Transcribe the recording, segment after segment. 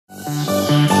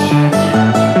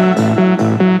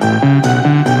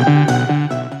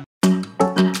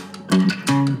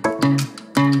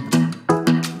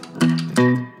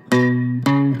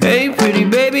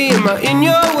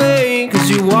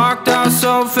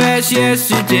was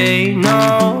yesterday.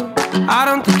 No, I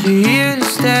don't think you're here to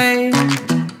stay.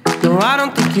 No, I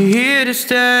don't think you're here to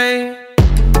stay.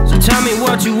 So tell me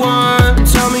what you want,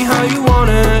 tell me how you want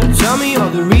it. Tell me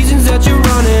all the reasons that you're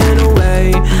running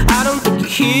away. I don't think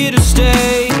you're here to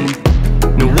stay.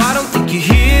 No, I don't think you're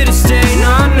here to stay.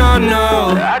 No, no,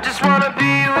 no. I just wanna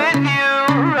be with you.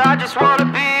 I just wanna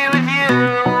be with you,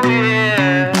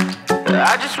 yeah.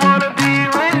 I just wanna be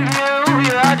with you.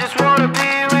 Yeah, I just wanna be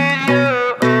with you.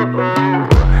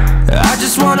 I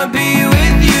just wanna be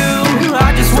with you.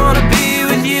 I just wanna be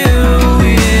with you,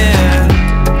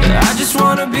 yeah. I just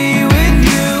wanna be with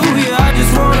you. Yeah, I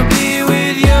just wanna be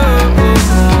with you.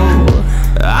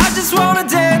 I just wanna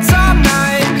dance all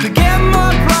night, forget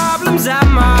my problems, I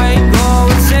might go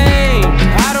insane.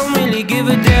 I don't really give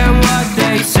a damn what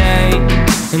they say.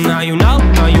 And now you know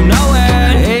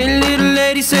it. Hey, little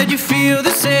lady said you feel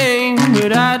the same,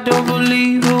 but I don't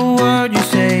believe a word you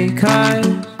say. Cause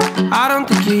I don't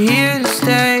think you're here to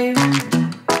stay.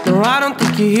 No, I don't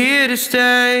think you're here to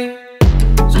stay.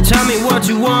 So tell me what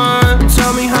you want,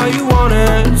 tell me how you want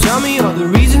it. Tell me all the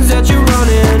reasons that you're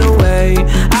running away.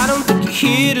 I don't think you're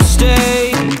here to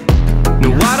stay. No,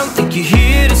 I don't think you're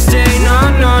here to stay. No,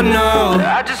 no, no.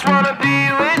 I just wanna be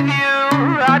with you.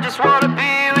 I just wanna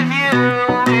be with you,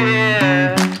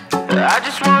 yeah. I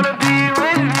just wanna be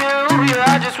with you.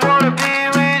 Yeah, I just wanna be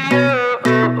with you.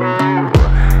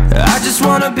 I just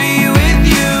wanna be with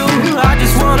you. I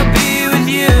just wanna be with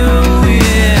you,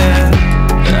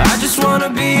 yeah. I just wanna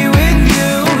be with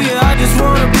you. Yeah, I just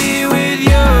wanna be with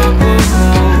you.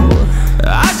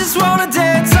 I just wanna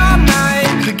dance all night,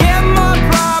 forget my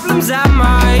problems, I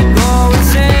might go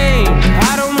insane.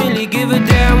 I don't really give a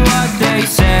damn what they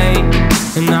say.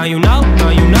 And now you know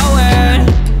it.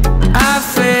 I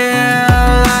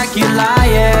feel like you're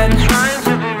lying, trying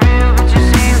to be real, but you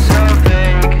seem so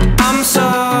fake. I'm so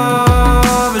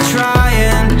over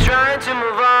trying to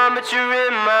move on, but you're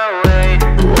in my way.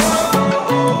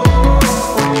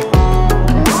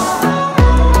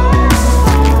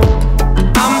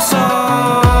 I'm so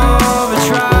over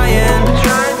trying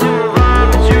to move on,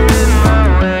 but you're in my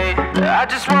way. I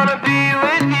just wanna be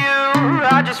with you.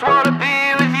 I just wanna be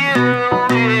with you,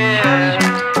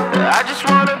 yeah. I just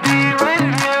wanna be with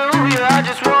you. Yeah, I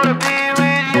just wanna be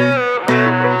with you.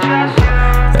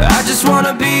 I just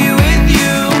wanna be with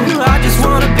you. I just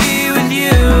wanna be with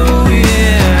you,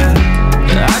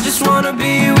 yeah. I just wanna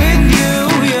be with you.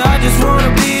 Yeah, I just wanna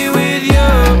be with you.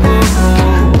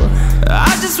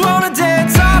 I just wanna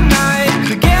dance all night,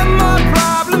 forget my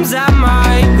problems, I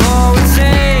might go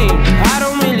insane. I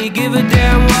don't really give a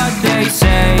damn what they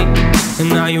say. And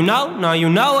now you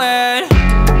know it.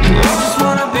 I just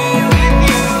wanna be with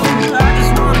you. I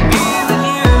just wanna be with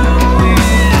you,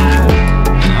 yeah.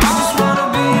 I just wanna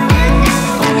be with you.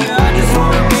 Yeah, I just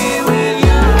wanna be with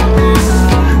you.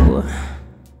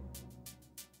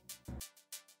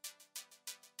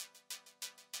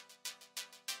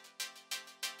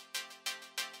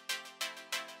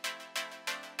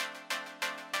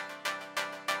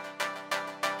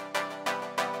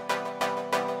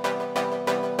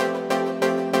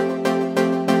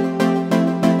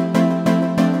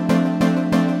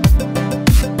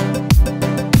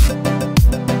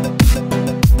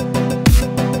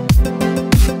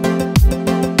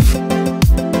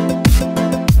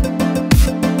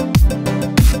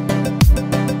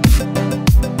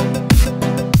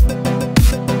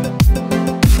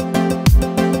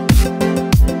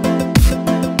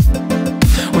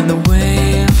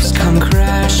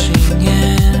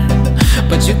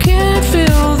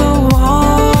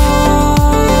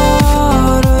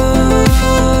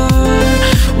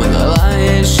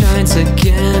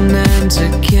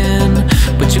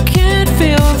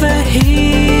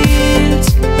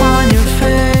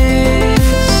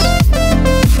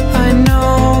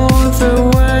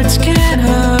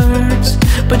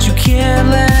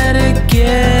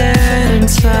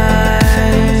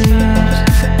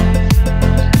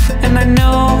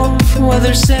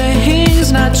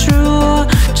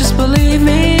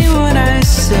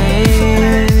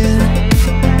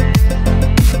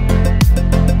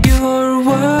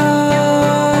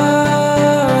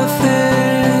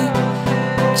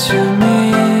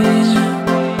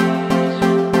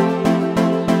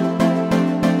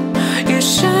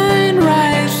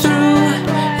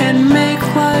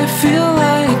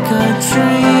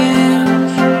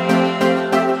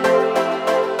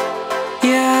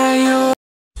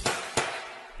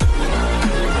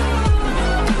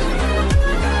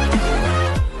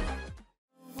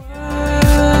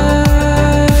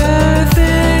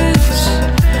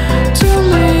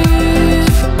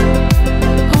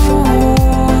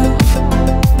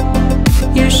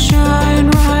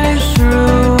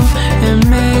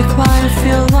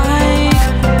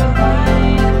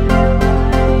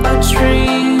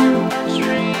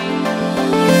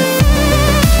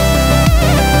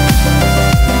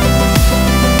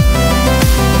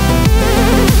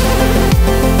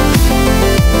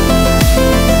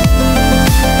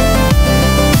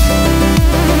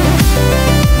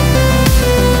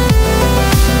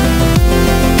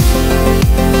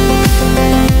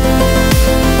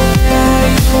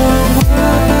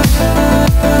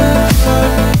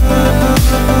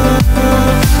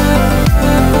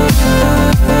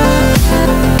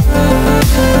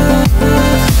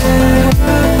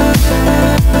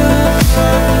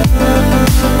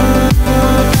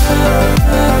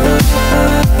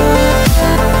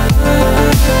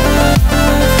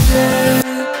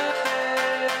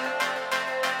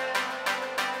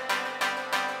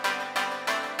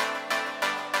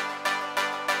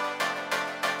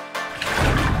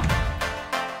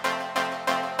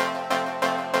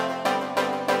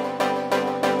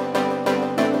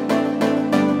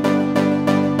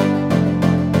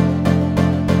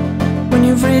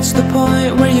 the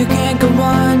point where you can't go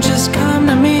on, just come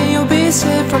to me, you'll be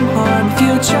safe from harm. If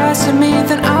you trust in me,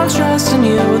 then I'll trust in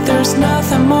you. There's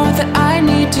nothing more that I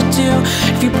need to do.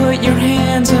 If you put your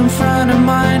hands in front of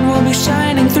mine, we'll be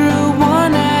shining through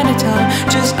one at a time.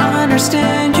 Just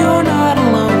understand you're not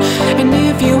alone, and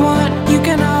if you want, you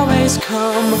can always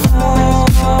come home.